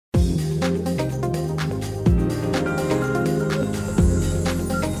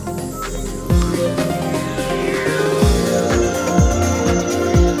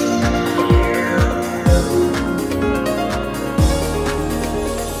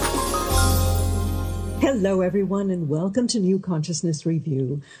Hello, everyone, and welcome to New Consciousness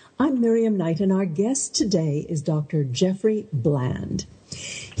Review. I'm Miriam Knight, and our guest today is Dr. Jeffrey Bland.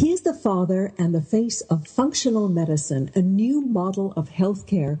 He is the father and the face of functional medicine, a new model of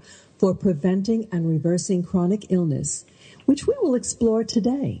healthcare for preventing and reversing chronic illness, which we will explore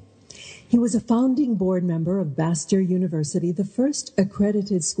today. He was a founding board member of Bastyr University, the first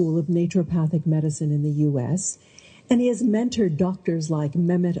accredited school of naturopathic medicine in the U.S., and he has mentored doctors like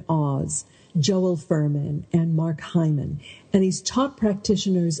Mehmet Oz, Joel Furman, and Mark Hyman, and he's taught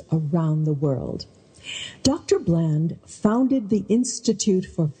practitioners around the world. Dr. Bland founded the Institute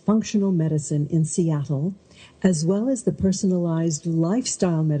for Functional Medicine in Seattle, as well as the Personalized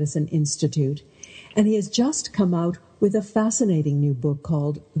Lifestyle Medicine Institute, and he has just come out with a fascinating new book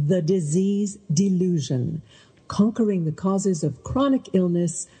called The Disease Delusion, Conquering the Causes of Chronic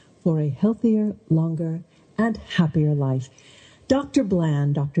Illness for a Healthier, Longer, and Happier Life. Dr.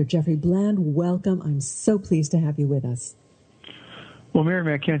 Bland, Dr. Jeffrey Bland, welcome. I'm so pleased to have you with us. Well, Miriam,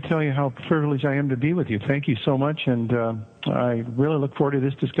 I can't tell you how privileged I am to be with you. Thank you so much, and I really look forward to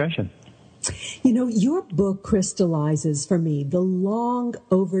this discussion. You know, your book crystallizes for me the long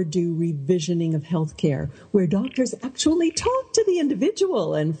overdue revisioning of healthcare, where doctors actually talk to the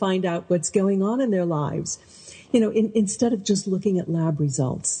individual and find out what's going on in their lives, instead of just looking at lab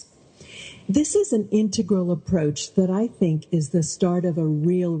results. This is an integral approach that I think is the start of a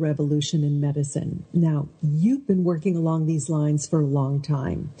real revolution in medicine. Now, you've been working along these lines for a long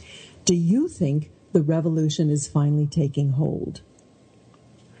time. Do you think the revolution is finally taking hold?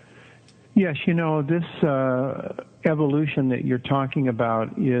 Yes, this evolution that you're talking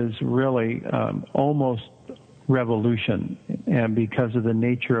about is really almost revolution, and because of the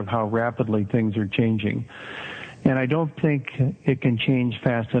nature of how rapidly things are changing. And I don't think it can change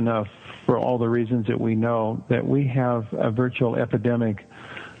fast enough for all the reasons that we know, that we have a virtual epidemic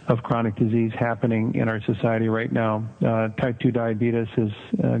of chronic disease happening in our society right now. Type 2 diabetes is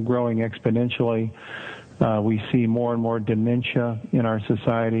growing exponentially. We see more and more dementia in our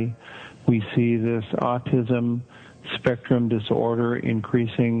society. We see this autism spectrum disorder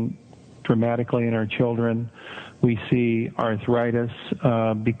increasing dramatically in our children. We see arthritis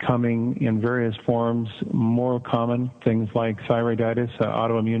becoming, in various forms, more common. Things like thyroiditis,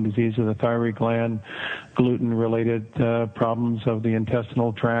 autoimmune disease of the thyroid gland, gluten-related problems of the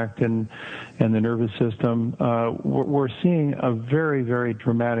intestinal tract and the nervous system. We're seeing a very, very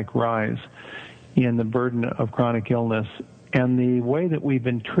dramatic rise in the burden of chronic illness. And the way that we've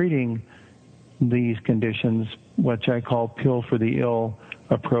been treating these conditions, which I call pill for the ill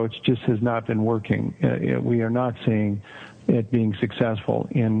approach, just has not been working. We are not seeing it being successful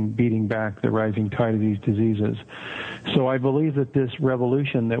in beating back the rising tide of these diseases. So I believe that this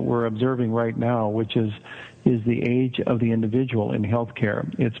revolution that we're observing right now, which is the age of the individual in healthcare,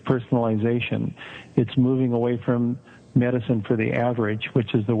 it's personalization. It's moving away from medicine for the average,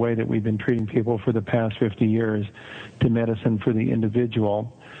 which is the way that we've been treating people for the past 50 years, to medicine for the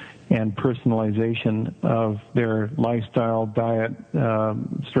individual, and personalization of their lifestyle, diet,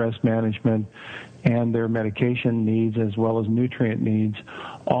 stress management, and their medication needs as well as nutrient needs.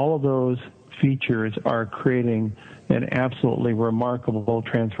 All of those features are creating an absolutely remarkable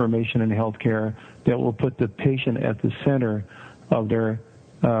transformation in healthcare that will put the patient at the center of their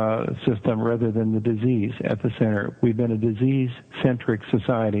system rather than the disease at the center. We've been a disease-centric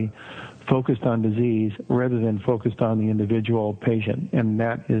society, focused on disease rather than focused on the individual patient, and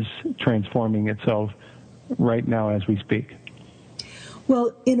that is transforming itself right now as we speak.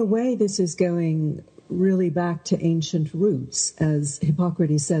 Well, in a way, this is going really back to ancient roots. As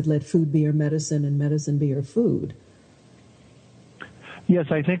Hippocrates said, let food be your medicine and medicine be your food. Yes,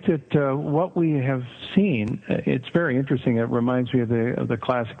 I think that what we have seen, it's very interesting. It reminds me of the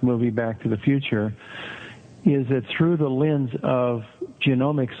classic movie Back to the Future, is that through the lens of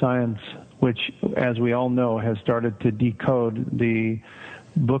genomic science, which, as we all know, has started to decode the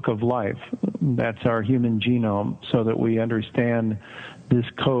book of life, that's our human genome, so that we understand this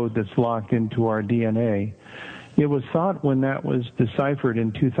code that's locked into our DNA. It was thought when that was deciphered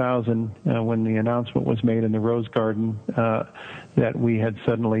in 2000, when the announcement was made in the Rose Garden, that we had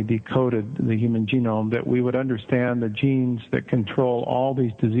suddenly decoded the human genome, that we would understand the genes that control all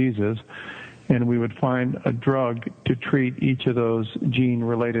these diseases, and we would find a drug to treat each of those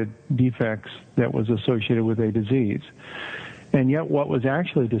gene-related defects that was associated with a disease. And yet what was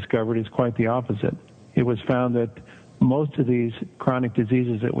actually discovered is quite the opposite. It was found that most of these chronic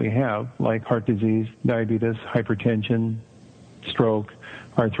diseases that we have, like heart disease, diabetes, hypertension, stroke,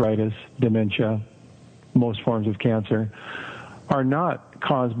 arthritis, dementia, most forms of cancer, are not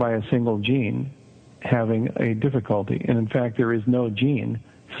caused by a single gene having a difficulty. And in fact, there is no gene,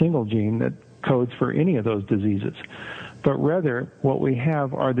 single gene, that codes for any of those diseases. But rather, what we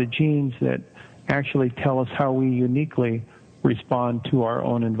have are the genes that actually tell us how we uniquely respond to our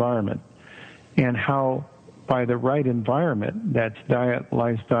own environment, and how by the right environment, that's diet,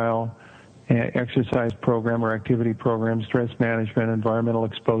 lifestyle, exercise program or activity program, stress management, environmental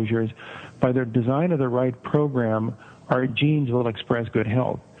exposures, by the design of the right program, our genes will express good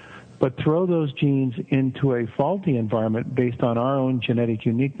health. But throw those genes into a faulty environment based on our own genetic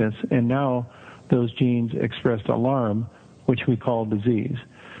uniqueness, and now those genes express alarm, which we call disease.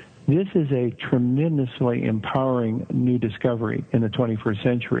 This is a tremendously empowering new discovery in the 21st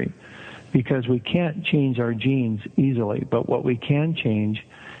century, because we can't change our genes easily, but what we can change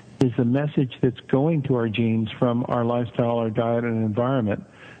is the message that's going to our genes from our lifestyle, our diet, and environment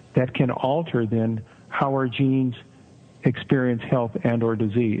that can alter then how our genes experience health and or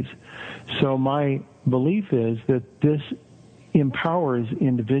disease. So my belief is that this empowers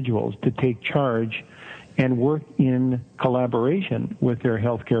individuals to take charge and work in collaboration with their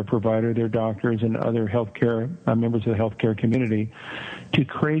healthcare provider, their doctors, and other healthcare members of the healthcare community to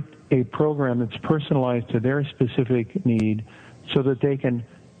create a program that's personalized to their specific need so that they can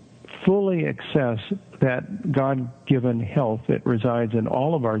fully access that God-given health that resides in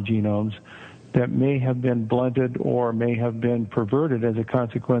all of our genomes that may have been blunted or may have been perverted as a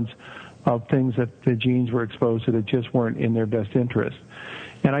consequence of things that the genes were exposed to that just weren't in their best interest.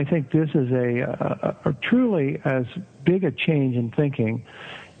 And I think this is a truly as big a change in thinking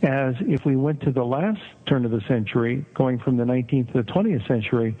as if we went to the last turn of the century, going from the 19th to the 20th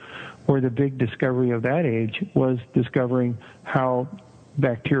century, where the big discovery of that age was discovering how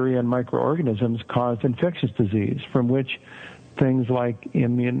bacteria and microorganisms caused infectious disease, from which things like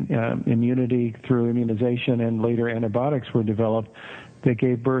immunity through immunization and later antibiotics were developed that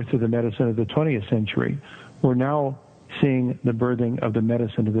gave birth to the medicine of the 20th century. We're now seeing the birthing of the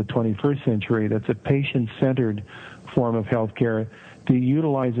medicine of the 21st century that's a patient-centered form of healthcare that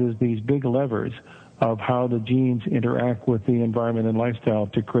utilizes these big levers of how the genes interact with the environment and lifestyle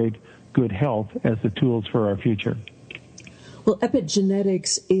to create good health as the tools for our future. Well,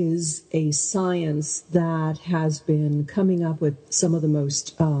 epigenetics is a science that has been coming up with some of the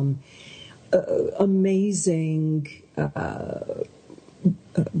most amazing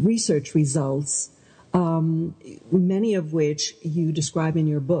research results, many of which you describe in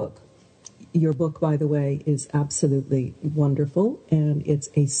your book. Your book, by the way, is absolutely wonderful, and it's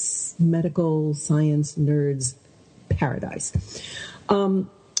a medical science nerd's paradise.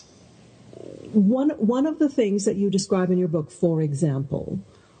 One of the things that you describe in your book, for example,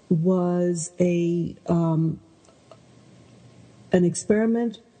 was an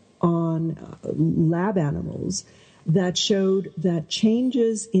experiment on lab animals that showed that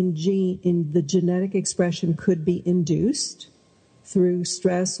changes in the genetic expression could be induced through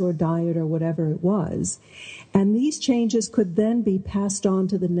stress or diet or whatever it was, and these changes could then be passed on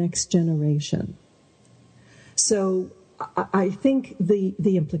to the next generation. So I think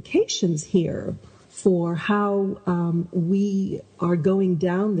the implications here for how we are going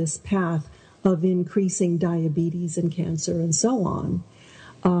down this path of increasing diabetes and cancer and so on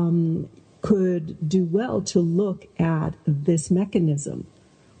could do well to look at this mechanism.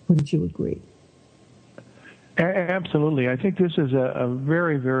 Wouldn't you agree? Absolutely. I think this is a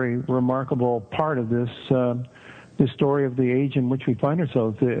very, very remarkable part of this story of the age in which we find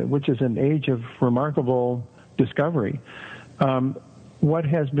ourselves, which is an age of remarkable discovery. What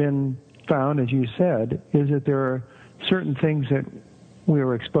has been found, as you said, is that there are certain things that we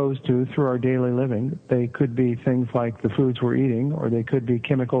are exposed to through our daily living. They could be things like the foods we're eating, or they could be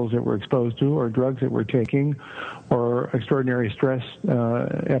chemicals that we're exposed to, or drugs that we're taking, or extraordinary stress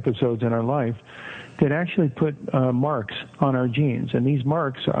episodes in our life that actually put marks on our genes. And these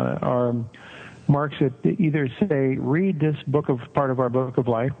marks are marks that either say, read this part of our book of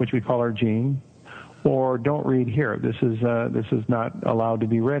life, which we call our gene, or don't read here. This is not allowed to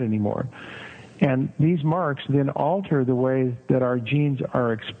be read anymore. And these marks then alter the way that our genes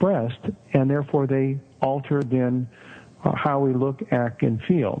are expressed, and therefore they alter then how we look, act, and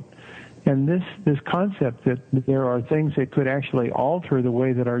feel. And this concept that there are things that could actually alter the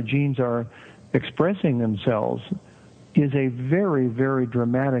way that our genes are expressing themselves is a very, very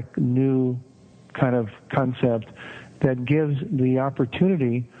dramatic new kind of concept that gives the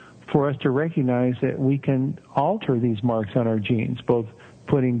opportunity for us to recognize that we can alter these marks on our genes, both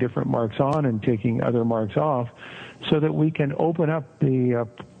putting different marks on and taking other marks off, so that we can open up the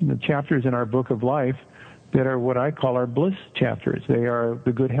chapters in our book of life that are what I call our bliss chapters. They are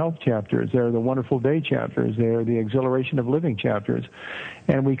the good health chapters. They're the wonderful day chapters. They're the exhilaration of living chapters.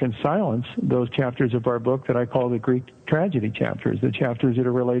 And we can silence those chapters of our book that I call the Greek tragedy chapters, the chapters that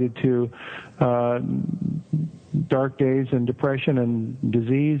are related to dark days and depression and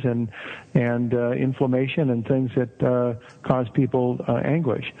disease and inflammation and things that cause people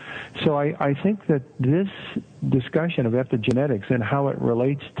anguish. So I think that this discussion of epigenetics and how it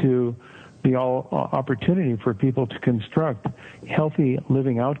relates to the opportunity for people to construct healthy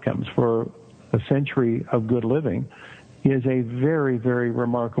living outcomes for a century of good living is a very, very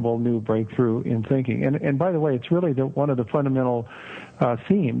remarkable new breakthrough in thinking. And by the way, it's really one of the fundamental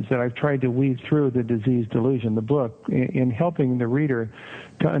themes that I've tried to weave through the Disease Delusion, the book, in helping the reader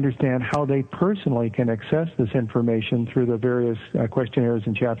to understand how they personally can access this information through the various questionnaires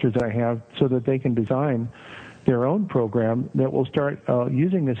and chapters that I have so that they can design their own program that will start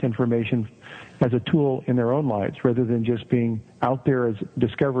using this information as a tool in their own lives rather than just being out there as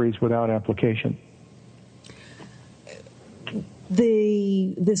discoveries without application.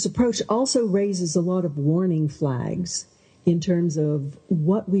 This approach also raises a lot of warning flags in terms of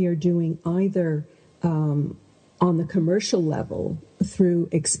what we are doing either on the commercial level through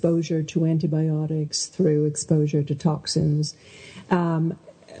exposure to antibiotics, through exposure to toxins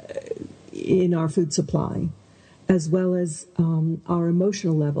in our food supply, as well as our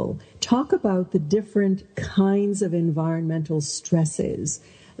emotional level. Talk about the different kinds of environmental stresses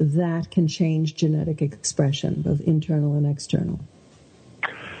that can change genetic expression, both internal and external.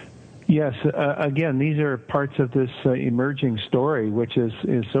 Yes, again, these are parts of this emerging story, which is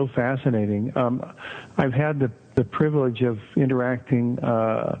so fascinating. I've had the privilege of interacting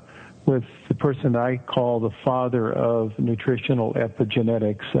with the person I call the father of nutritional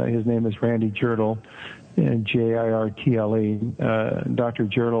epigenetics. His name is Randy Jirtle, Jirtle. Dr.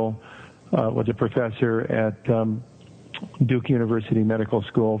 Jirtle was a professor at Duke University Medical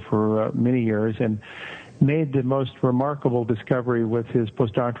School for many years and made the most remarkable discovery with his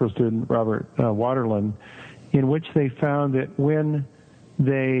postdoctoral student, Robert Waterland, in which they found that when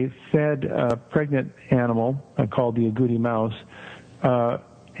they fed a pregnant animal called the agouti mouse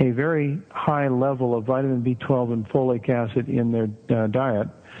a very high level of vitamin B12 and folic acid in their diet,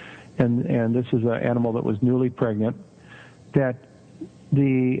 and this is an animal that was newly pregnant, that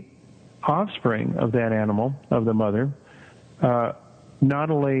the offspring of that animal, of the mother, not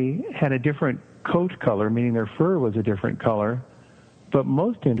only had a different coat color, meaning their fur was a different color, but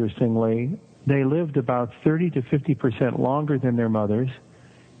most interestingly, they lived about 30 to 50% longer than their mothers,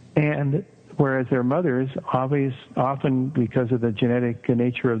 and whereas their mothers, often because of the genetic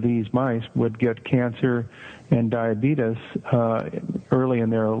nature of these mice, would get cancer and diabetes early in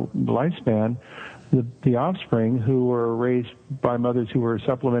their lifespan, the offspring, who were raised by mothers who were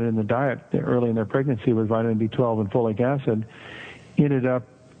supplemented in the diet early in their pregnancy with vitamin B12 and folic acid, ended up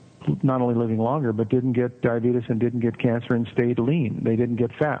not only living longer, but didn't get diabetes and didn't get cancer and stayed lean. They didn't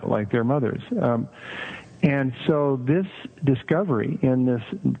get fat like their mothers. And so this discovery in this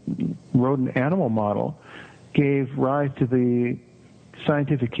rodent animal model gave rise to the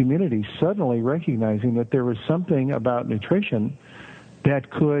scientific community suddenly recognizing that there was something about nutrition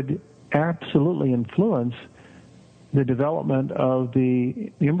that could absolutely influence the development of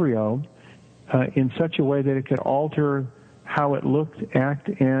the embryo in such a way that it could alter how it looked, act,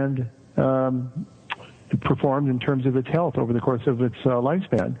 and performed in terms of its health over the course of its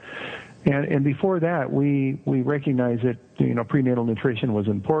lifespan. And before that, we recognized that prenatal nutrition was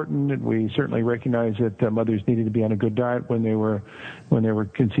important, and we certainly recognized that mothers needed to be on a good diet when they were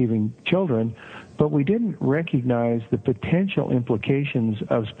conceiving children. But we didn't recognize the potential implications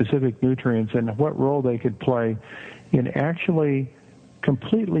of specific nutrients and what role they could play in actually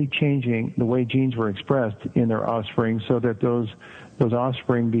completely changing the way genes were expressed in their offspring, so that those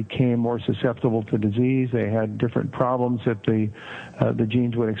offspring became more susceptible to disease. They had different problems that the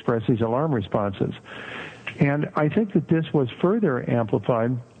genes would express these alarm responses. And I think that this was further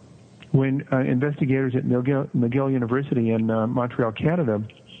amplified when investigators at McGill University in Montreal, Canada,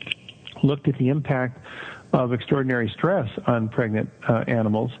 looked at the impact of extraordinary stress on pregnant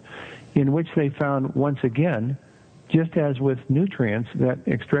animals, in which they found, once again, just as with nutrients, that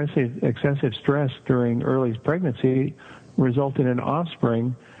excessive stress during early pregnancy resulted in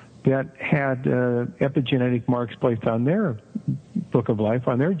offspring that had epigenetic marks placed on their book of life,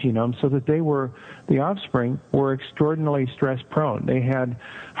 on their genome, so that the offspring were extraordinarily stress-prone. They had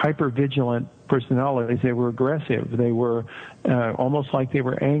hypervigilant personalities. They were aggressive. They were almost like they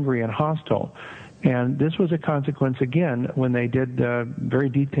were angry and hostile. And this was a consequence, again, when they did very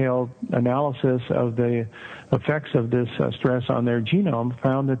detailed analysis of the effects of this stress on their genome,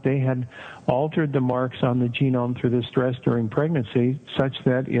 found that they had altered the marks on the genome through the stress during pregnancy such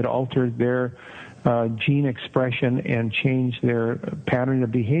that it altered their gene expression and changed their pattern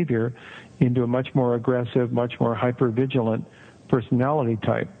of behavior into a much more aggressive, much more hypervigilant personality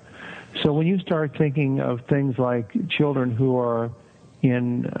type. So when you start thinking of things like children who are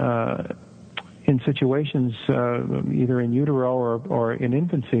in situations either in utero or in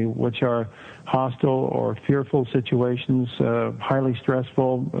infancy, which are hostile or fearful situations, highly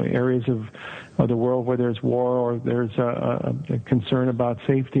stressful areas of the world where there's war or there's a concern about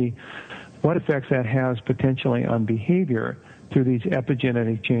safety, what effects that has potentially on behavior through these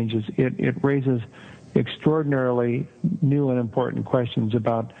epigenetic changes, it raises extraordinarily new and important questions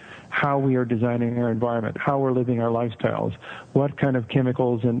about how we are designing our environment, how we're living our lifestyles, what kind of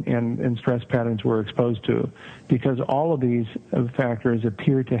chemicals and stress patterns we're exposed to, because all of these factors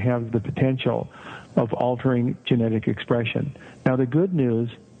appear to have the potential of altering genetic expression. Now, the good news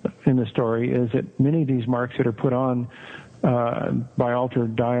in the story is that many of these marks that are put on by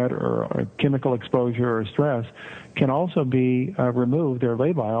altered diet or chemical exposure or stress can also be removed. They're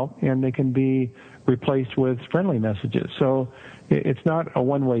labile, and they can be replaced with friendly messages. So it's not a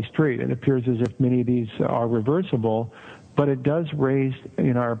one-way street. It appears as if many of these are reversible, but it does raise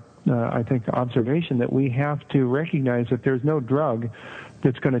in our, I think, observation that we have to recognize that there's no drug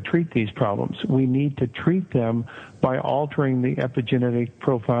that's going to treat these problems. We need to treat them by altering the epigenetic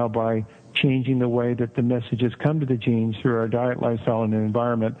profile, by changing the way that the messages come to the genes through our diet, lifestyle, and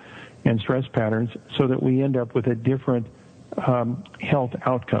environment and stress patterns so that we end up with a different health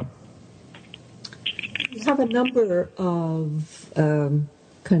outcome. You have a number of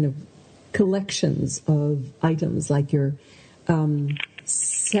kind of collections of items, like your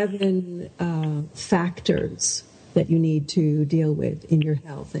 7 factors that you need to deal with in your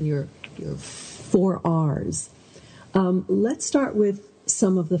health and your 4 R's. Let's start with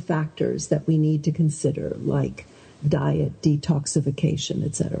some of the factors that we need to consider, like diet, detoxification,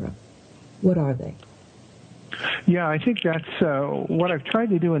 etc. What are they? Yeah, I think that's what I've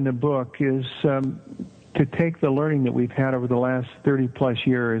tried to do in the book is to take the learning that we've had over the last 30-plus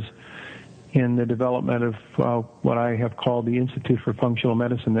years in the development of what I have called the Institute for Functional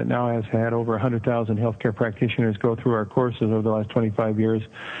Medicine, that now has had over 100,000 healthcare practitioners go through our courses over the last 25 years,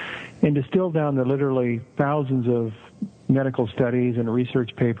 and distill down the literally thousands of medical studies and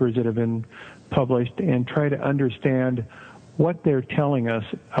research papers that have been published and try to understand what they're telling us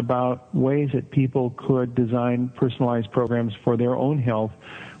about ways that people could design personalized programs for their own health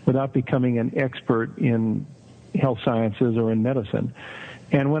without becoming an expert in health sciences or in medicine.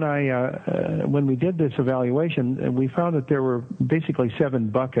 And when we did this evaluation, we found that there were basically 7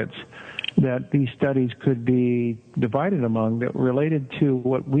 buckets that these studies could be divided among that related to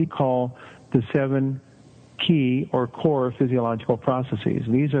what we call the 7 key or core physiological processes.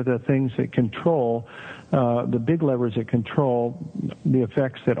 These are the things that control, the big levers that control the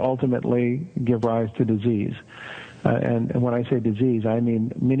effects that ultimately give rise to disease. And when I say disease, I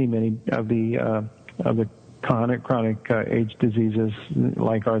mean many of the chronic age diseases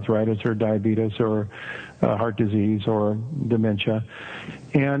like arthritis or diabetes or heart disease or dementia.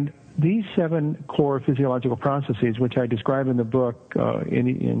 And these 7 core physiological processes, which I describe in the book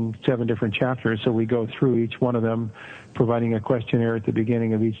in 7 different chapters, so we go through each one of them, providing a questionnaire at the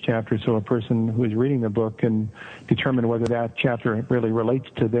beginning of each chapter so a person who is reading the book can determine whether that chapter really relates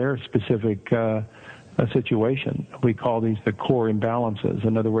to their specific situation. We call these the core imbalances.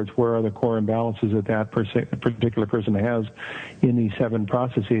 In other words, where are the core imbalances that that particular person has in these 7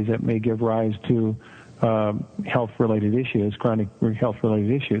 processes that may give rise to health-related issues, chronic health-related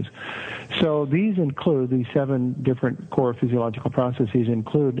issues. So these 7 different core physiological processes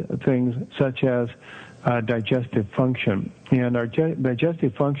include things such as digestive function. And our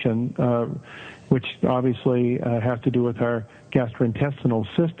digestive function, which obviously has to do with our gastrointestinal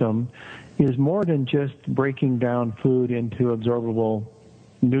system, is more than just breaking down food into absorbable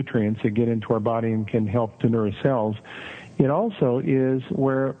nutrients that get into our body and can help to nourish cells. It also is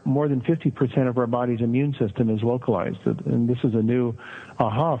where more than 50% of our body's immune system is localized. And this is a new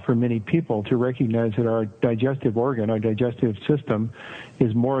aha for many people to recognize that our digestive organ, our digestive system,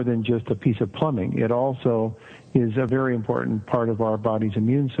 is more than just a piece of plumbing. It also is a very important part of our body's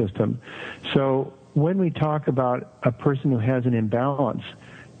immune system. So when we talk about a person who has an imbalance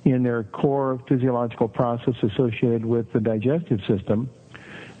in their core physiological process associated with the digestive system,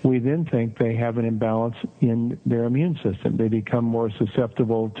 we then think they have an imbalance in their immune system. They become more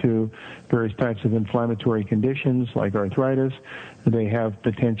susceptible to various types of inflammatory conditions like arthritis. They have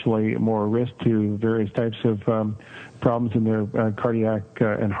potentially more risk to various types of problems in their cardiac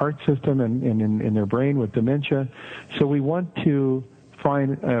and heart system and in their brain with dementia. So we want to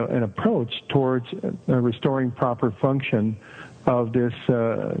find an approach towards restoring proper function of this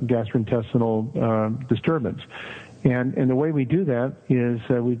gastrointestinal disturbance. And the way we do that is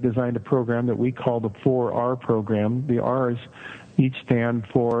we've designed a program that we call the 4R program. The R's each stand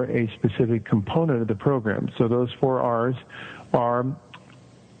for a specific component of the program. So those 4 R's are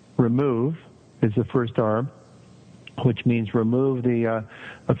remove is the first R, which means remove the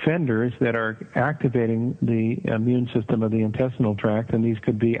offenders that are activating the immune system of the intestinal tract, and these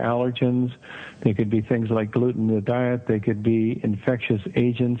could be allergens, they could be things like gluten in the diet, they could be infectious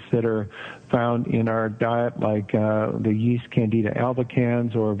agents that are found in our diet like the yeast Candida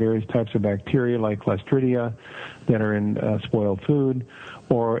albicans or various types of bacteria like Clostridia that are in spoiled food,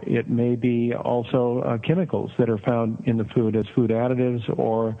 or it may be also chemicals that are found in the food as food additives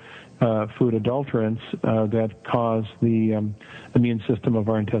or food adulterants that cause the immune system of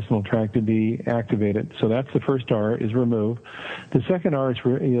our intestinal tract to be activated. So that's the first R, is remove. The second R is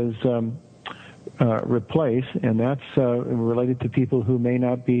replace, and that's related to people who may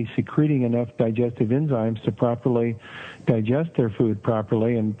not be secreting enough digestive enzymes to properly digest their food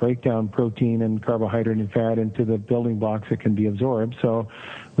properly and break down protein and carbohydrate and fat into the building blocks that can be absorbed. So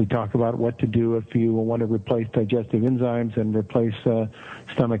we talk about what to do if you want to replace digestive enzymes and replace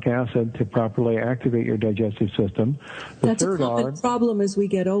stomach acid to properly activate your digestive system. That's a common problem as we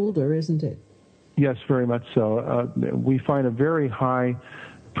get older, isn't it? Yes, very much so. We find a very high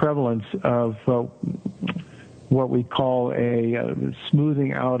prevalence of what we call a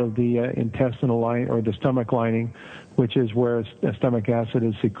smoothing out of the intestinal line or the stomach lining, which is where stomach acid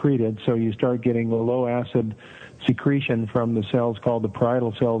is secreted. So you start getting the low acid secretion from the cells called the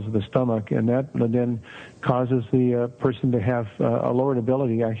parietal cells of the stomach, and that then causes the person to have a lowered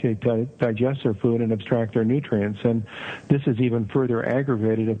ability actually to digest their food and abstract their nutrients. And this is even further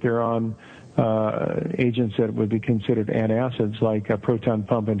aggravated if they're on agents that would be considered antacids like proton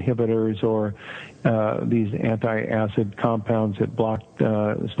pump inhibitors or these anti-acid compounds that block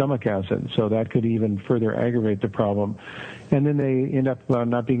stomach acid. So that could even further aggravate the problem. And then they end up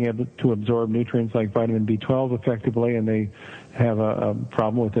not being able to absorb nutrients like vitamin B12 effectively, and they have a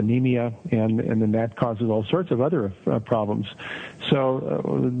problem with anemia, and then that causes all sorts of other problems. So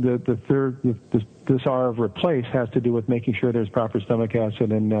the third, this R of replace has to do with making sure there's proper stomach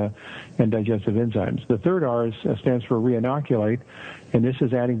acid and digestive enzymes. The third R stands for reinoculate, and this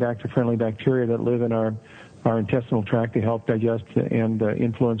is adding back to friendly bacteria that live in our intestinal tract to help digest and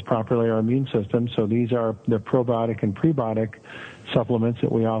influence properly our immune system. So these are the probiotic and prebiotic supplements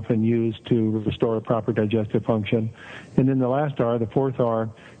that we often use to restore a proper digestive function. And then the last R, the fourth R,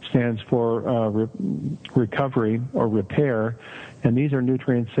 stands for recovery or repair. And these are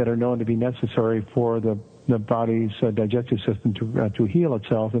nutrients that are known to be necessary for the body's digestive system to heal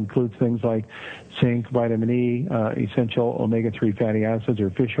itself. Includes things like zinc, vitamin E, essential omega-3 fatty acids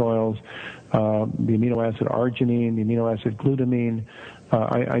or fish oils, the amino acid arginine, the amino acid glutamine.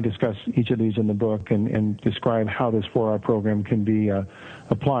 I discuss each of these in the book and describe how this 4R program can be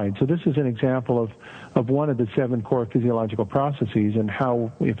applied. So this is an example of one of the 7 core physiological processes and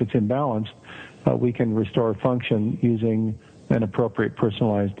how, if it's imbalanced, we can restore function using an appropriate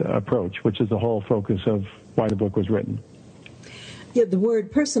personalized approach, which is the whole focus of why the book was written. Yeah, the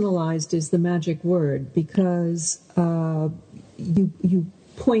word personalized is the magic word because you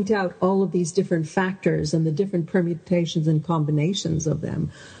point out all of these different factors, and the different permutations and combinations of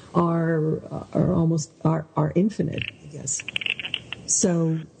them are infinite, I guess.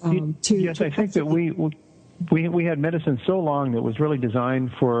 So yes, I think that we had medicine so long that was really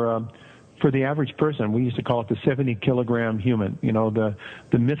designed for the average person. We used to call it the 70-kilogram human. You know,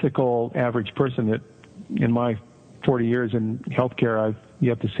 the mythical average person that in my 40 years in healthcare I've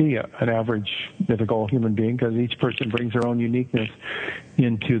yet to see an average mythical human being, because each person brings their own uniqueness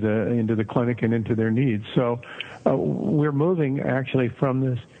into the clinic and into their needs. So we're moving actually from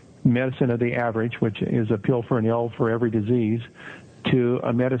this medicine of the average, which is a pill for an ill for every disease, to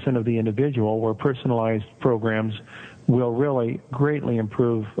a medicine of the individual, where personalized programs will really greatly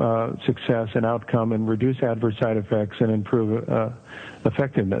improve success and outcome and reduce adverse side effects and improve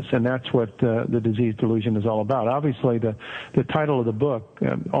effectiveness. And that's what the disease delusion is all about. Obviously, the title of the book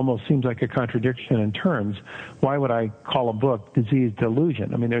almost seems like a contradiction in terms. Why would I call a book Disease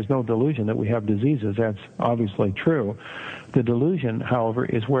Delusion? I mean, there's no delusion that we have diseases. That's obviously true. The delusion, however,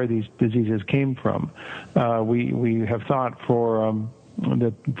 is where these diseases came from. We have thought for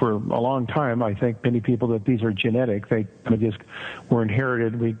that for a long time, I think many people that these are genetic. They kind of just were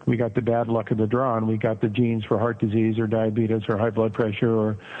inherited. We got the bad luck of the draw, and we got the genes for heart disease or diabetes or high blood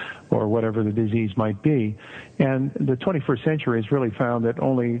pressure or whatever the disease might be. And the 21st century has really found that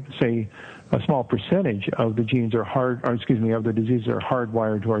only, say, a small percentage of the genes are of the diseases are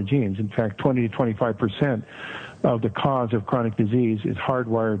hardwired to our genes. In fact, 20 to 25% of the cause of chronic disease is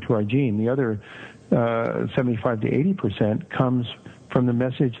hardwired to our gene. The other 75 to 80% comes from the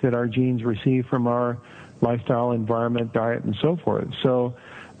message that our genes receive from our lifestyle, environment, diet, and so forth. So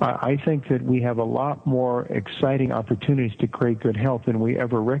I think that we have a lot more exciting opportunities to create good health than we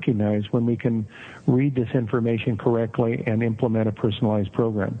ever recognize when we can read this information correctly and implement a personalized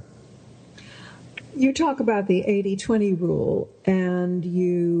program. You talk about the 80-20 rule, and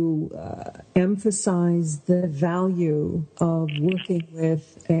you emphasize the value of working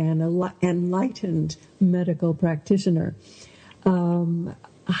with an enlightened medical practitioner.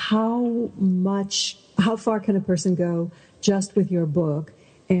 How far can a person go just with your book?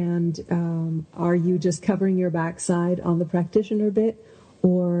 And are you just covering your backside on the practitioner bit,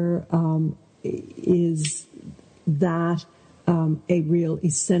 or is that a real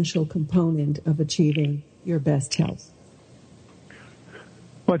essential component of achieving your best health?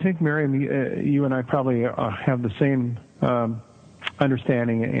 Well, I think, Miriam, you and I probably have the same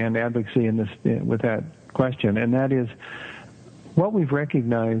understanding and advocacy in this with that question, and that is what we've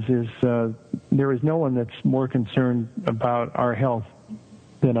recognized is there is no one that's more concerned about our health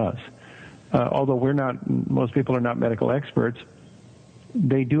than us. Although most people are not medical experts,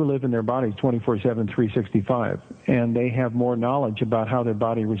 they do live in their bodies 24/7, 365, and they have more knowledge about how their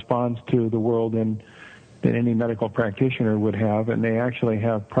body responds to the world than any medical practitioner would have, and they actually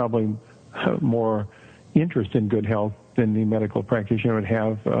have probably more interest in good health than the medical practitioner would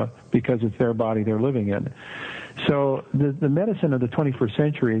have because it's their body they're living in. So the medicine of the 21st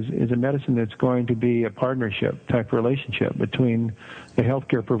century is a medicine that's going to be a partnership type relationship between the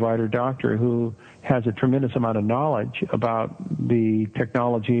healthcare provider doctor who has a tremendous amount of knowledge about the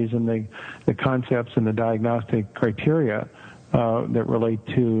technologies and the concepts and the diagnostic criteria that relate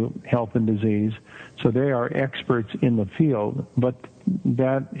to health and disease. So they are experts in the field, but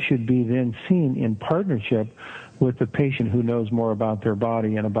that should be then seen in partnership with the patient who knows more about their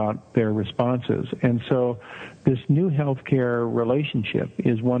body and about their responses. And so this new healthcare relationship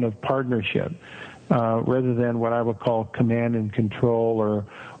is one of partnership rather than what I would call command and control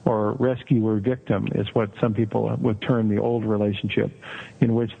or rescuer-victim is what some people would term the old relationship,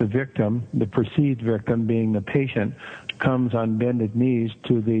 in which the victim, the perceived victim being the patient, comes on bended knees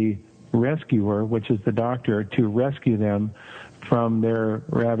to the rescuer, which is the doctor, to rescue them from their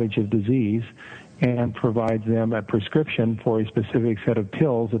ravage of disease and provides them a prescription for a specific set of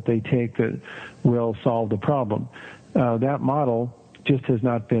pills that they take that will solve the problem. That model just has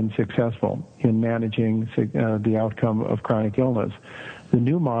not been successful in managing the outcome of chronic illness. The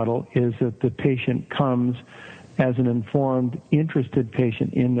new model is that the patient comes as an informed, interested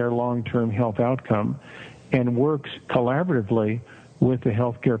patient in their long-term health outcome and works collaboratively with the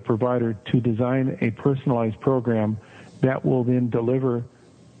healthcare provider to design a personalized program that will then deliver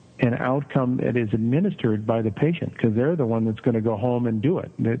an outcome that is administered by the patient, because they're the one that's going to go home and do it.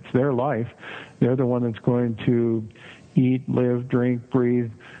 It's their life. They're the one that's going to eat, live, drink,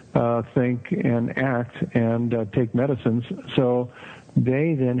 breathe, think, and act, and take medicines. So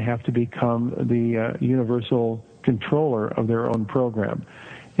they then have to become the universal controller of their own program.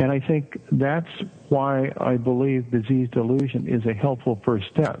 And I think that's why I believe disease delusion is a helpful first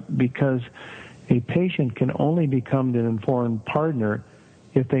step, because a patient can only become an informed partner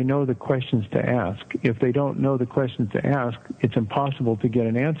if they know the questions to ask. If they don't know the questions to ask, it's impossible to get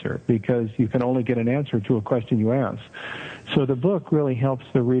an answer, because you can only get an answer to a question you ask. So the book really helps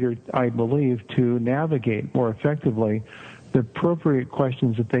the reader, I believe, to navigate more effectively the appropriate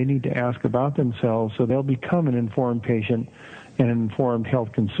questions that they need to ask about themselves, so they'll become an informed patient and an informed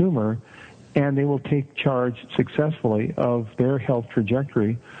health consumer, and they will take charge successfully of their health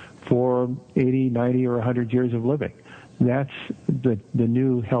trajectory for 80, 90, or 100 years of living. That's the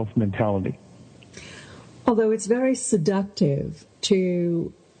new health mentality. Although it's very seductive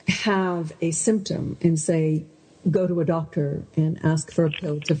to have a symptom and say, go to a doctor and ask for a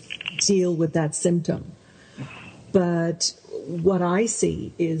pill to deal with that symptom. But what I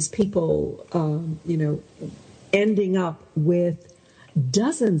see is people, ending up with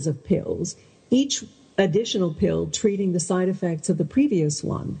dozens of pills, each additional pill treating the side effects of the previous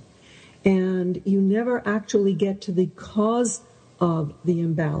one. And you never actually get to the cause of the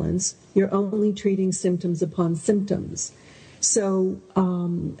imbalance. You're only treating symptoms upon symptoms. So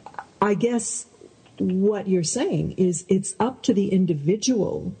I guess what you're saying is it's up to the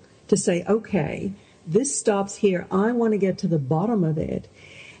individual to say, okay, this stops here. I want to get to the bottom of it.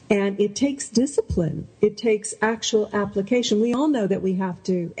 And it takes discipline. It takes actual application. We all know that we have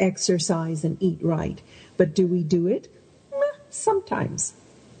to exercise and eat right. But do we do it? Sometimes.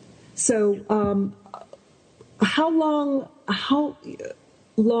 So how long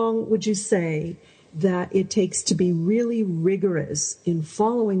would you say that it takes to be really rigorous in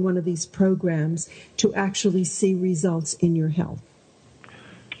following one of these programs to actually see results in your health?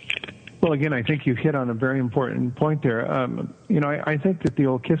 Well, again, I think you hit on a very important point there. I think that the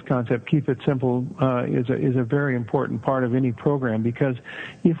old KISS concept, keep it simple, is a very important part of any program, because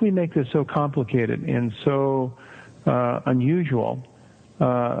if we make this so complicated and so unusual,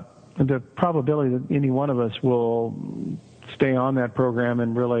 the probability that any one of us will stay on that program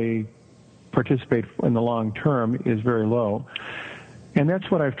and really participate in the long term is very low. And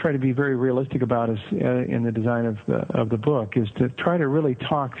that's what I've tried to be very realistic about in the design of the book, is to try to really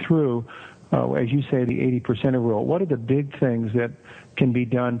talk through, as you say, the 80% rule. What are the big things that can be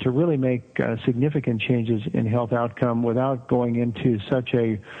done to really make significant changes in health outcome without going into such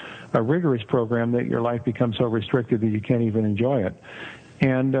a rigorous program that your life becomes so restricted that you can't even enjoy it?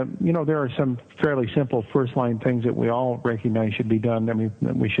 And, there are some fairly simple first-line things that we all recognize should be done. I mean,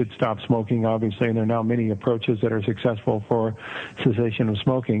 we should stop smoking, obviously, and there are now many approaches that are successful for cessation of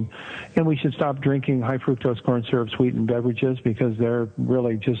smoking. And we should stop drinking high-fructose corn syrup sweetened beverages, because they're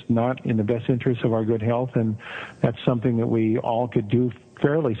really just not in the best interest of our good health, and that's something that we all could do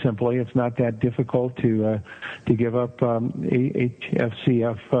fairly simply. It's not that difficult to give up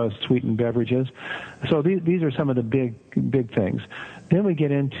HFCF sweetened beverages. So these are some of the big things. Then we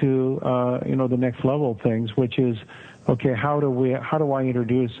get into the next level of things, which is, okay, how do I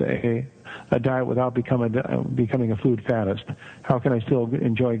introduce a diet without becoming a food faddist? How can I still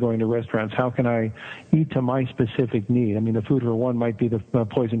enjoy going to restaurants? How can I eat to my specific need? I mean, the food for one might be the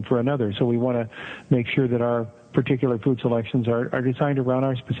poison for another. So we want to make sure that our particular food selections are designed around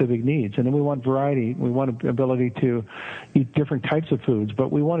our specific needs. And then we want variety. We want ability to eat different types of foods,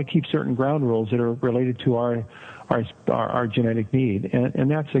 but we want to keep certain ground rules that are related to our genetic need. And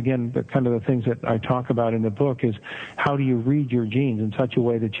that's, again, the kind of the things that I talk about in the book, is how do you read your genes in such a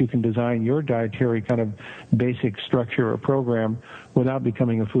way that you can design your dietary kind of basic structure or program without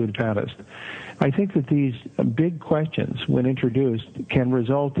becoming a food faddist. I think that these big questions, when introduced, can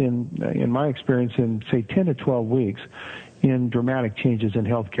result in my experience, in, say, 10 to 12 weeks, in dramatic changes in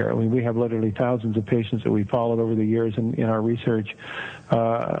healthcare. I mean, we have literally thousands of patients that we followed over the years in our research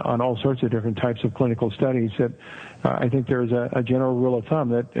on all sorts of different types of clinical studies, that I think there's a general rule of thumb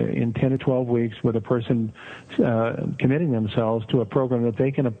that in 10 to 12 weeks, with a person committing themselves to a program that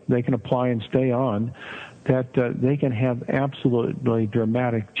they can apply and stay on, that they can have absolutely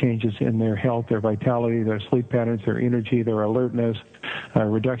dramatic changes in their health, their vitality, their sleep patterns, their energy, their alertness,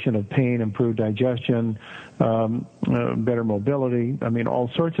 reduction of pain, improved digestion, better mobility. I mean,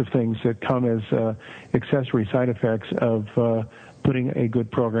 all sorts of things that come as accessory side effects of putting a good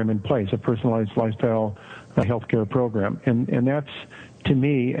program in place, a personalized lifestyle healthcare program. And that's, to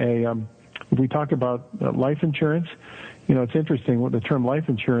me, if we talk about life insurance, it's interesting. The term life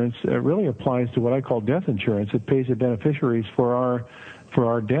insurance really applies to what I call death insurance. It pays the beneficiaries for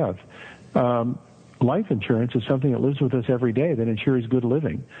our death. Life insurance is something that lives with us every day, that ensures good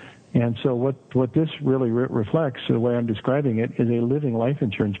living. And so what this really reflects, the way I'm describing it, is a living life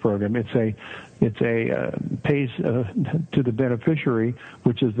insurance program. It's a pays to the beneficiary,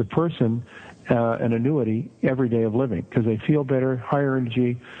 which is the person, an annuity every day of living, because they feel better, higher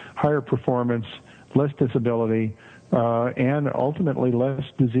energy, higher performance, less disability, and ultimately less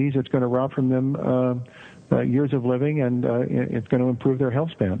disease that's going to rob from them years of living, and it's going to improve their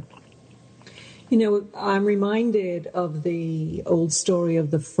health span. I'm reminded of the old story of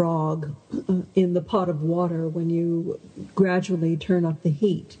the frog in the pot of water when you gradually turn up the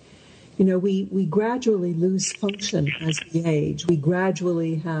heat. We gradually lose function as we age. We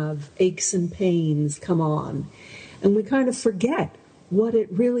gradually have aches and pains come on. And we kind of forget what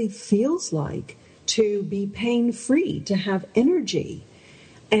it really feels like to be pain-free, to have energy.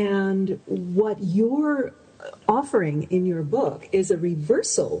 And what you're offering in your book is a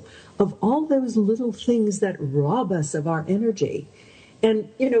reversal of all those little things that rob us of our energy. And,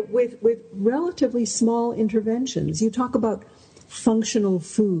 with relatively small interventions, you talk about functional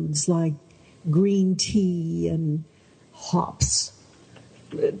foods like green tea and hops.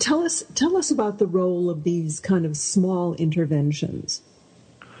 Tell us about the role of these kind of small interventions.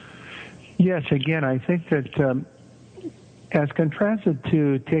 Yes, again, I think that as contrasted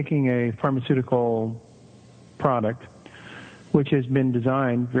to taking a pharmaceutical product, which has been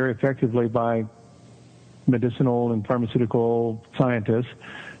designed very effectively by medicinal and pharmaceutical scientists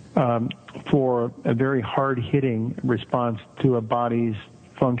for a very hard-hitting response to a body's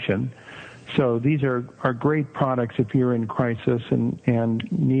function. So these are great products if you're in crisis and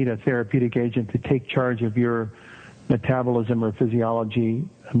need a therapeutic agent to take charge of your metabolism or physiology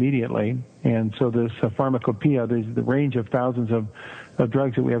immediately. And so this pharmacopoeia, there's the range of thousands of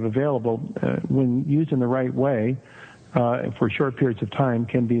drugs that we have available, when used in the right way, for short periods of time,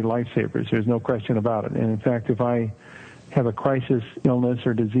 can be lifesavers. There's no question about it. And in fact, if I have a crisis illness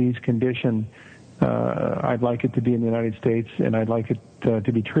or disease condition, I'd like it to be in the United States, and I'd like it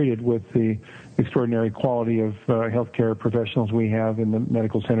to be treated with the extraordinary quality of healthcare professionals we have in the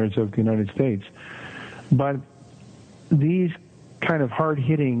medical centers of the United States. But these kind of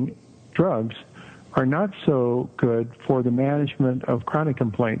hard-hitting drugs are not so good for the management of chronic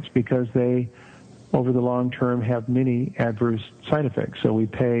complaints because they, over the long term, have many adverse side effects. So we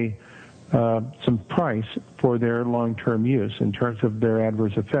pay some price for their long-term use in terms of their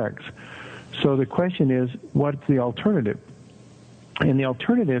adverse effects. So the question is, what's the alternative? And the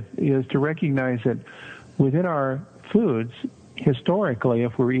alternative is to recognize that within our foods, historically,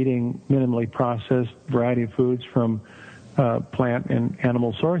 if we're eating minimally processed variety of foods from plant and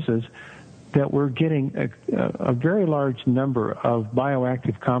animal sources, that we're getting a very large number of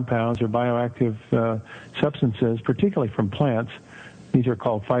bioactive compounds or bioactive substances, particularly from plants. These are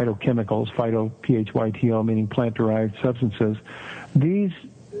called phytochemicals, phyto, P-H-Y-T-O, meaning plant-derived substances. These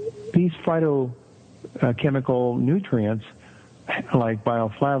phytochemical nutrients, like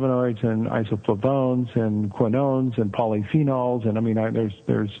bioflavonoids and isoflavones and quinones and polyphenols, and I mean,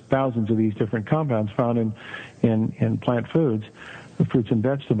 there's thousands of these different compounds found in plant foods, fruits and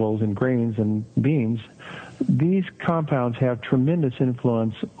vegetables and grains and beans. These compounds have tremendous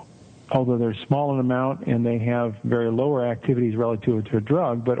influence, although they're small in amount and they have very lower activities relative to a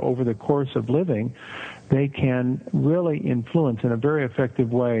drug, but over the course of living, they can really influence in a very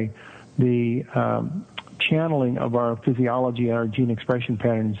effective way the channeling of our physiology and our gene expression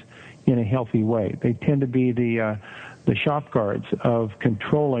patterns in a healthy way. They tend to be the shop guards of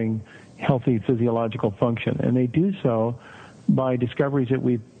controlling healthy physiological function, and they do so by discoveries that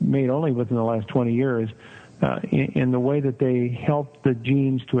we've made only within the last 20 years in the way that they help the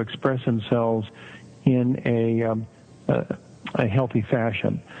genes to express themselves in a healthy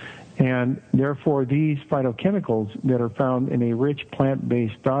fashion. And therefore, these phytochemicals that are found in a rich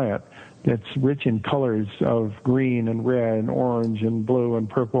plant-based diet that's rich in colors of green and red and orange and blue and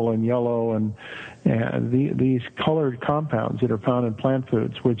purple and yellow, and these colored compounds that are found in plant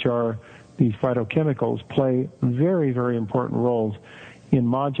foods, which are these phytochemicals, play very, very important roles in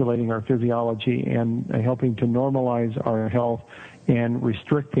modulating our physiology and helping to normalize our health and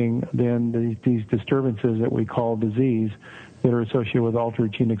restricting then these disturbances that we call disease that are associated with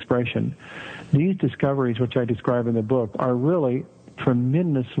altered gene expression. These discoveries, which I describe in the book, are really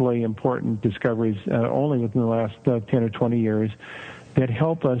tremendously important discoveries only within the last 10 or 20 years that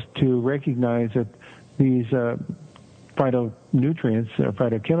help us to recognize that these phytonutrients or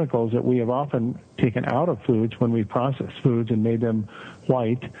phytochemicals that we have often taken out of foods when we process foods and made them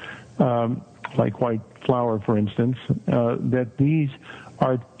white, like white flour, for instance, that these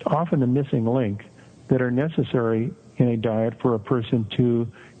are often the missing link that are necessary in a diet for a person to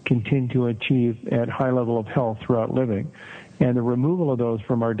continue to achieve at high level of health throughout living. And the removal of those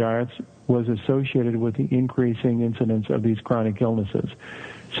from our diets was associated with the increasing incidence of these chronic illnesses.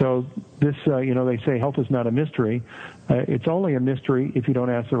 So this, they say health is not a mystery. It's only a mystery if you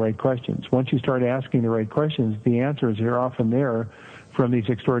don't ask the right questions. Once you start asking the right questions, the answers are often there from these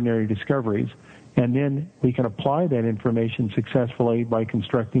extraordinary discoveries. And then we can apply that information successfully by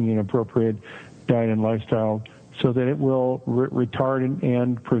constructing an appropriate diet and lifestyle so that it will retard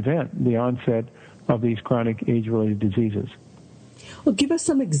and prevent the onset of these chronic age-related diseases. Well, give us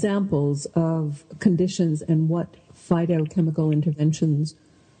some examples of conditions and what phytochemical interventions,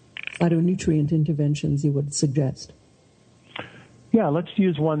 phytonutrient interventions you would suggest. Yeah, let's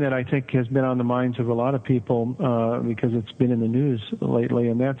use one that I think has been on the minds of a lot of people because it's been in the news lately,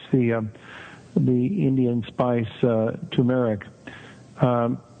 and that's the Indian spice turmeric.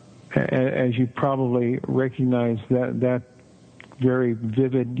 As you probably recognize, that very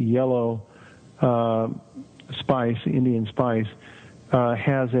vivid yellow spice, Indian spice,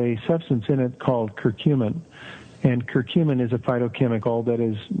 has a substance in it called curcumin. And curcumin is a phytochemical that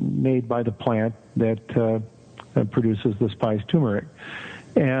is made by the plant that produces the spice turmeric.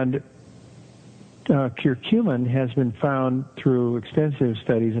 And curcumin has been found through extensive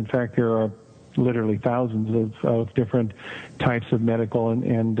studies. In fact, there are literally thousands of different types of medical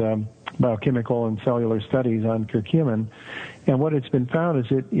and biochemical and cellular studies on curcumin. And what it's been found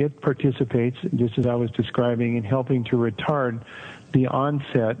is it participates, just as I was describing, in helping to retard the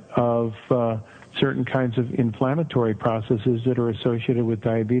onset of certain kinds of inflammatory processes that are associated with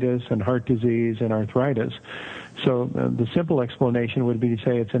diabetes and heart disease and arthritis. So the simple explanation would be to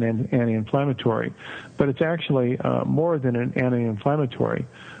say it's an anti-inflammatory, but it's actually more than an anti-inflammatory.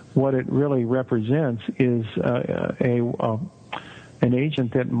 What it really represents is an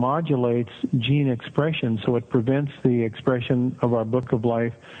agent that modulates gene expression, so it prevents the expression of our book of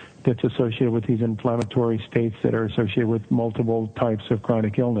life that's associated with these inflammatory states that are associated with multiple types of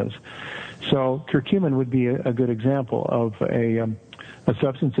chronic illness. So curcumin would be a good example of a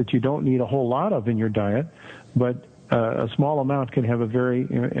substance that you don't need a whole lot of in your diet, but a small amount can have a very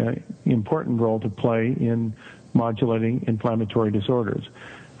important role to play in modulating inflammatory disorders.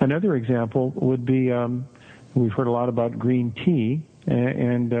 Another example would be, we've heard a lot about green tea,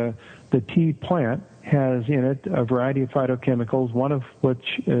 and the tea plant has in it a variety of phytochemicals, one of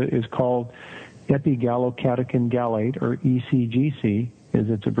which is called epigallocatechin gallate, or ECGC is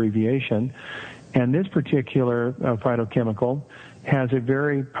its abbreviation. And this particular phytochemical has a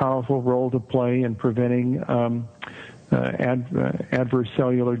very powerful role to play in preventing adverse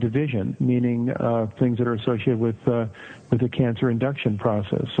cellular division, meaning things that are associated with the cancer induction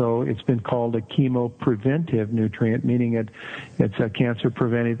process. So it's been called a chemopreventive nutrient, meaning it's a cancer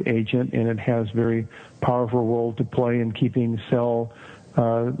preventive agent, and it has very powerful role to play in keeping cell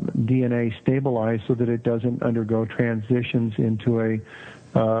DNA stabilized so that it doesn't undergo transitions into a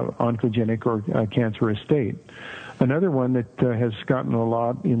oncogenic or cancerous state. Another one that has gotten a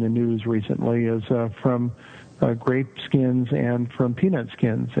lot in the news recently is from grape skins and from peanut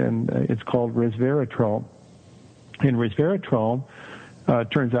skins, and it's called resveratrol. And resveratrol,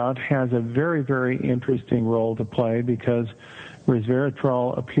 turns out, has a very, very interesting role to play because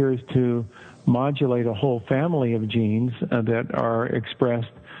resveratrol appears to modulate a whole family of genes that are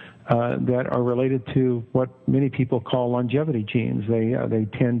expressed that are related to what many people call longevity genes. They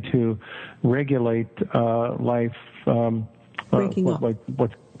tend to regulate life,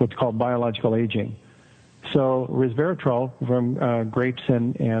 what's called biological aging. So resveratrol from grapes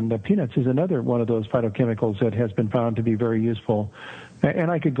and peanuts is another one of those phytochemicals that has been found to be very useful. And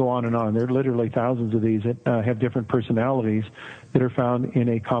I could go on and on. There are literally thousands of these that have different personalities that are found in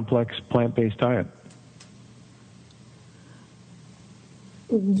a complex plant-based diet.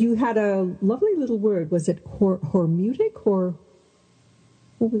 You had a lovely little word. Was it hormetic, or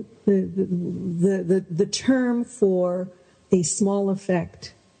what was the term for a small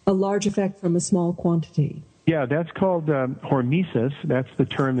effect, a large effect from a small quantity? Yeah, that's called hormesis. That's the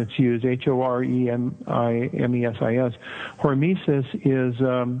term that's used, horemimesis. Hormesis is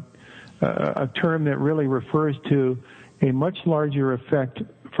a term that really refers to a much larger effect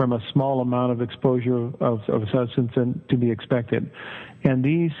from a small amount of exposure of a substance than to be expected. And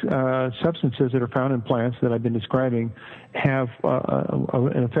these substances that are found in plants that I've been describing have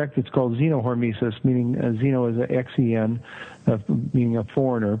an effect that's called xenohormesis, meaning xeno is an X-E-N, meaning a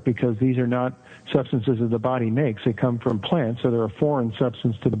foreigner, because these are not substances that the body makes. They come from plants, so they're a foreign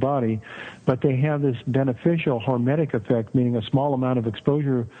substance to the body, but they have this beneficial hormetic effect, meaning a small amount of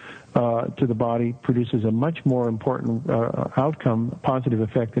exposure to the body produces a much more important outcome, positive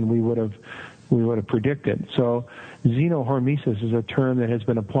effect than we would have predicted. So xenohormesis is a term that has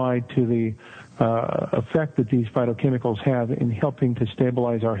been applied to the effect that these phytochemicals have in helping to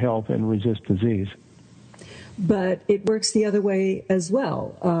stabilize our health and resist disease. But it works the other way as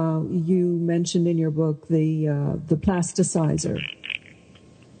well. You mentioned in your book the plasticizer.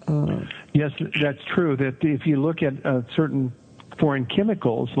 Yes, that's true. That if you look at certain foreign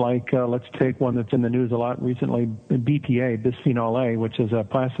chemicals, like let's take one that's in the news a lot recently, BPA, bisphenol A, which is a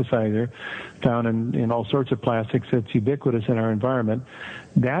plasticizer found in all sorts of plastics that's ubiquitous in our environment.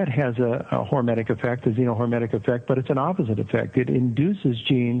 That has a hormetic effect, a xenohormetic effect, but it's an opposite effect. It induces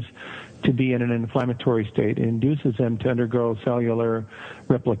genes to be in an inflammatory state. It induces them to undergo cellular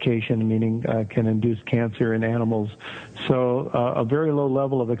replication, meaning can induce cancer in animals. So a very low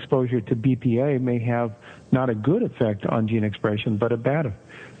level of exposure to BPA may have not a good effect on gene expression, but a bad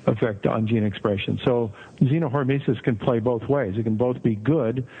effect on gene expression. So xenohormesis can play both ways. It can both be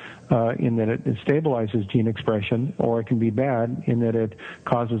good in that it stabilizes gene expression, or it can be bad in that it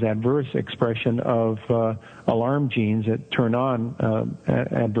causes adverse expression of alarm genes that turn on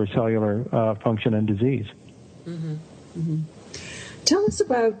adverse cellular function and disease. Mm-hmm. Mm-hmm. Tell us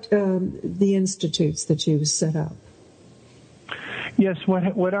about the institutes that you set up. Yes,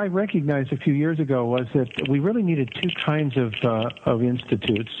 what I recognized a few years ago was that we really needed two kinds of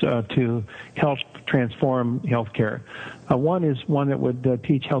institutes to help transform healthcare. One is one that would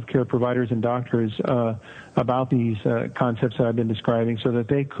teach healthcare providers and doctors about these concepts that I've been describing so that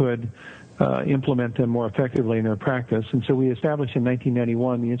they could implement them more effectively in their practice. And so we established in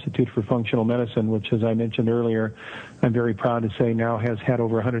 1991 the Institute for Functional Medicine, which, as I mentioned earlier, I'm very proud to say now has had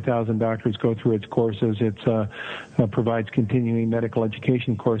over 100,000 doctors go through its courses. It provides continuing medical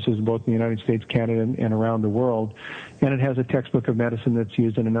education courses both in the United States, Canada, and around the world. And it has a textbook of medicine that's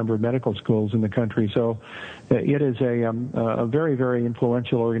used in a number of medical schools in the country. So it is a very, very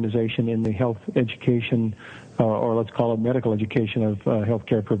influential organization in the health education or let's call it medical education of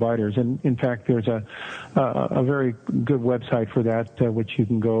healthcare providers. And in fact, there's a very good website for that, which you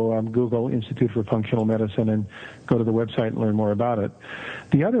can go Google Institute for Functional Medicine and go to the website and learn more about it.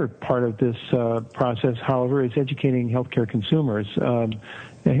 The other part of this process, however, is educating healthcare consumers,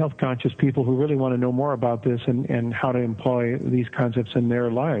 health-conscious people who really want to know more about this and how to employ these concepts in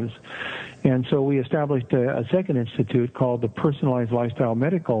their lives. And so we established a second institute called the Personalized Lifestyle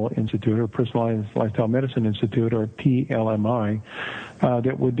Medical Institute, or Personalized Lifestyle Medicine Institute, or PLMI,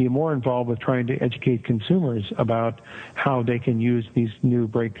 that would be more involved with trying to educate consumers about how they can use these new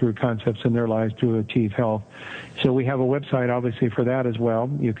breakthrough concepts in their lives to achieve health. So we have a website, obviously, for that as well.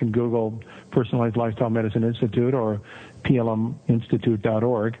 You can Google Personalized Lifestyle Medicine Institute or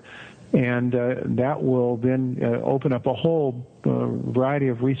plminstitute.org. And that will then open up a whole variety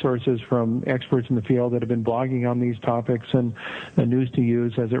of resources from experts in the field that have been blogging on these topics and news to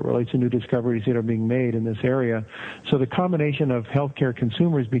use as it relates to new discoveries that are being made in this area. So the combination of healthcare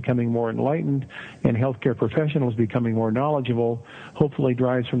consumers becoming more enlightened and healthcare professionals becoming more knowledgeable hopefully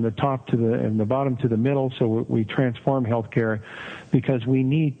drives from the top to the bottom to the middle. So we transform healthcare because we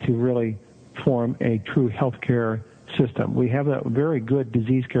need to really form a true healthcare system. We have a very good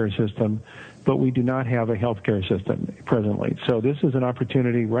disease care system, but we do not have a healthcare system presently. So this is an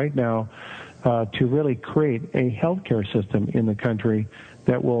opportunity right now to really create a healthcare system in the country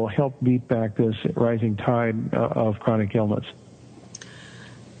that will help beat back this rising tide of chronic illness.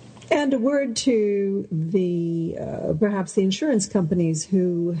 And a word to the perhaps the insurance companies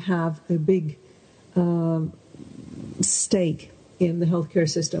who have a big stake in the healthcare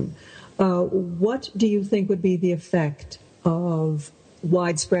system. What do you think would be the effect of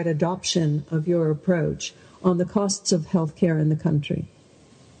widespread adoption of your approach on the costs of healthcare in the country?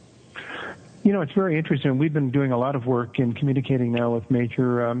 You know, it's very interesting. We've been doing a lot of work in communicating now with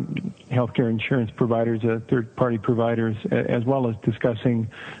major healthcare insurance providers, third-party providers, as well as discussing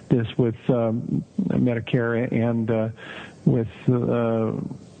this with Medicare and with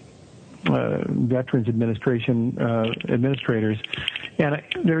Veterans Administration administrators. And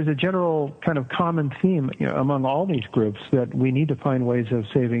there's a general kind of common theme among all these groups that we need to find ways of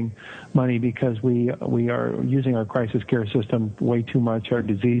saving money because we are using our crisis care system way too much, our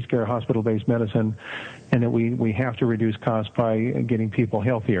disease care, hospital-based medicine, and that we have to reduce costs by getting people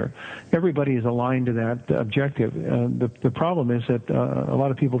healthier. Everybody is aligned to that objective. The problem is that a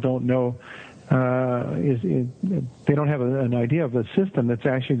lot of people don't know they don't have an idea of a system that's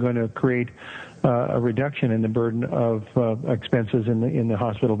actually going to create a reduction in the burden of expenses in the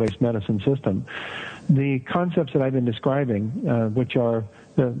hospital-based medicine system. The concepts that I've been describing, which are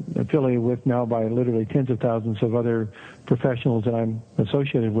affiliated with now by literally tens of thousands of other professionals that I'm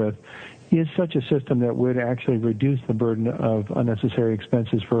associated with, is such a system that would actually reduce the burden of unnecessary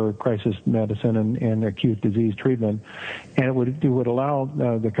expenses for crisis medicine and acute disease treatment. And it would allow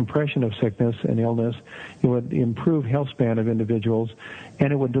the compression of sickness and illness. It would improve health span of individuals.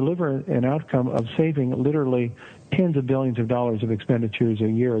 And it would deliver an outcome of saving literally tens of billions of dollars of expenditures a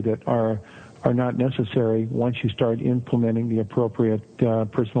year that are not necessary once you start implementing the appropriate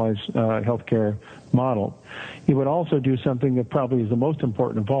personalized healthcare model. It would also do something that probably is the most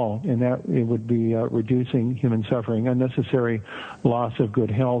important of all, and that it would be reducing human suffering, unnecessary loss of good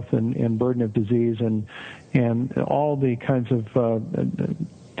health and burden of disease and all the kinds of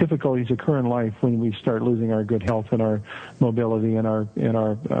difficulties occur in life when we start losing our good health and our mobility and our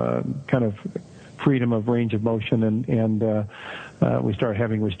kind of freedom of range of motion and we start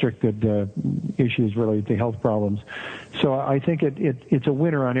having restricted issues related to health problems. So I think it's a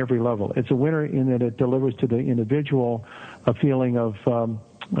winner on every level. It's a winner in that it delivers to the individual a feeling of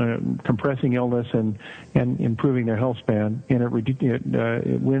compressing illness and improving their health span, and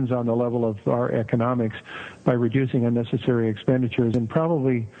it wins on the level of our economics by reducing unnecessary expenditures. And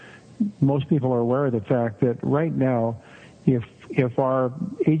probably most people are aware of the fact that right now, if our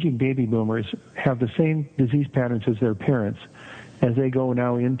aging baby boomers have the same disease patterns as their parents, as they go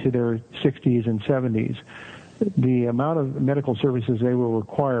now into their 60s and 70s, the amount of medical services they will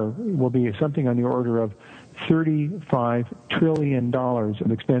require will be something on the order of $35 trillion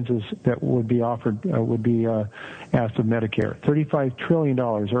of expenses that would be offered, asked of Medicare. $35 trillion,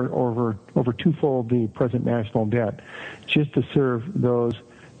 or over twofold the present national debt, just to serve those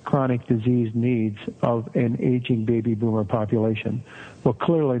chronic disease needs of an aging baby boomer population. Well,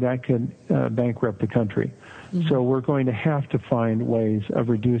 clearly that could bankrupt the country. Mm-hmm. So we're going to have to find ways of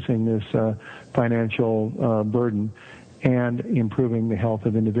reducing this financial burden and improving the health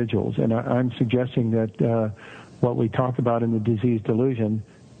of individuals. And I'm suggesting that what we talk about in the disease delusion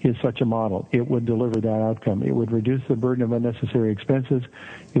is such a model. It would deliver that outcome. It would reduce the burden of unnecessary expenses.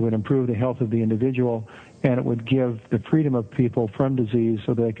 It would improve the health of the individual, and it would give the freedom of people from disease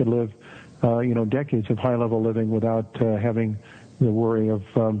so they could live, decades of high-level living without having the worry of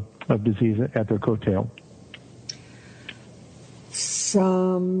disease at their coattail.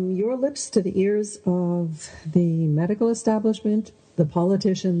 From your lips to the ears of the medical establishment, the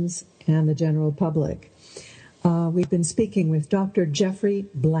politicians, and the general public. We've been speaking with Dr. Jeffrey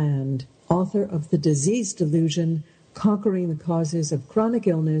Bland, author of The Disease Delusion, Conquering the Causes of Chronic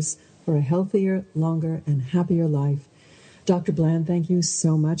Illness for a Healthier, Longer, and Happier Life. Dr. Bland, thank you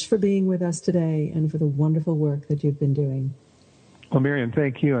so much for being with us today and for the wonderful work that you've been doing. Well, Miriam,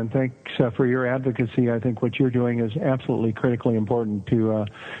 thank you, and thanks for your advocacy. I think what you're doing is absolutely critically important to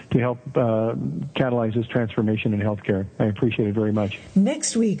help catalyze this transformation in healthcare. I appreciate it very much.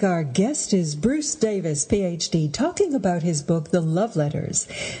 Next week, our guest is Bruce Davis, Ph.D., talking about his book, The Love Letters.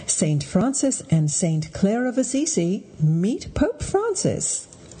 St. Francis and St. Clare of Assisi meet Pope Francis.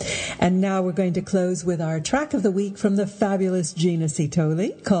 And now we're going to close with our track of the week from the fabulous Gina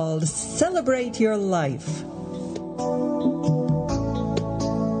Citoli called Celebrate Your Life.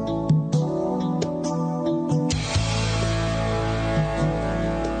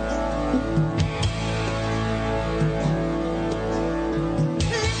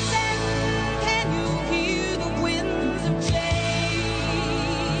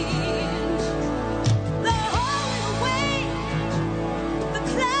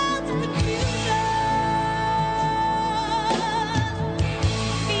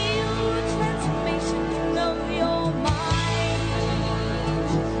 Feel the transformation,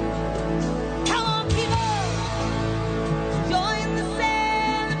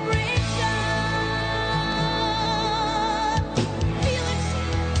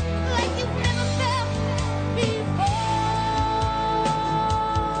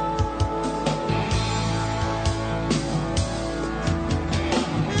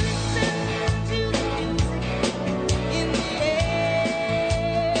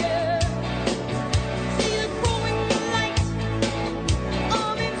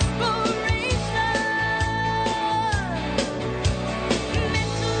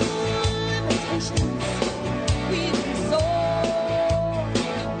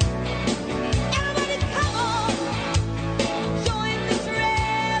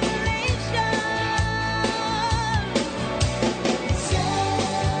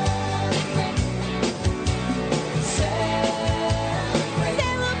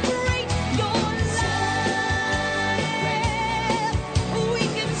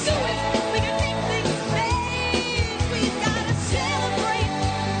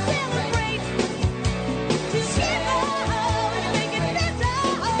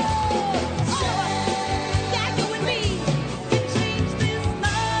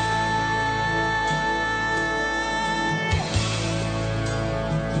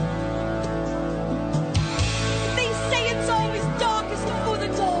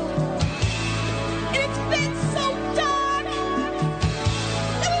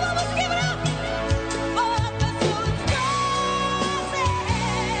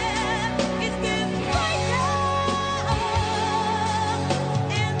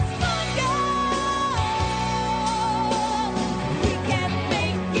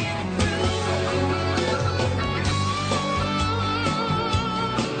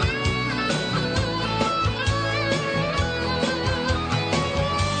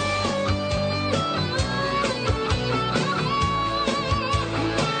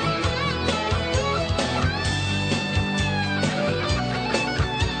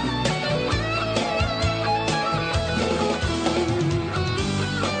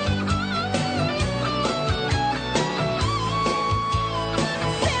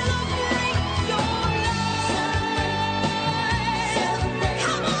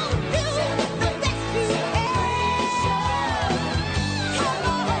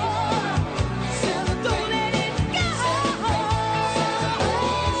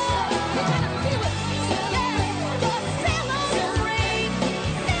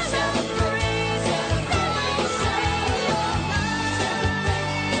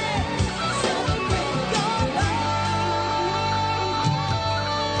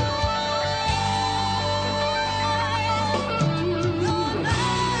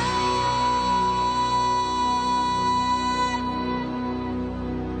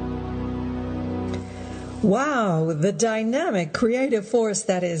 Wow, the dynamic creative force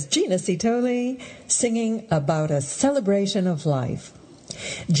that is Gina Citoli singing about a celebration of life.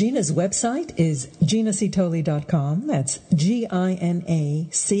 Gina's website is ginacitoli.com. That's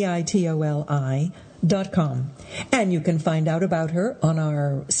GINACITOLI.com. And you can find out about her on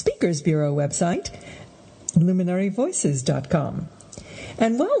our Speakers Bureau website, luminaryvoices.com.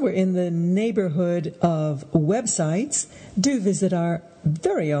 And while we're in the neighborhood of websites, do visit our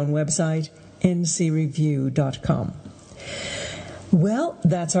very own website, ncreview.com. Well,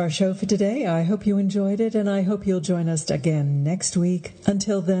 that's our show for today. I hope you enjoyed it, and I hope you'll join us again next week.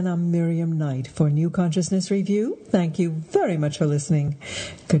 Until then, I'm Miriam Knight for New Consciousness Review. Thank you very much for listening.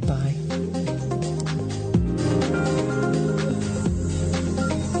 Goodbye.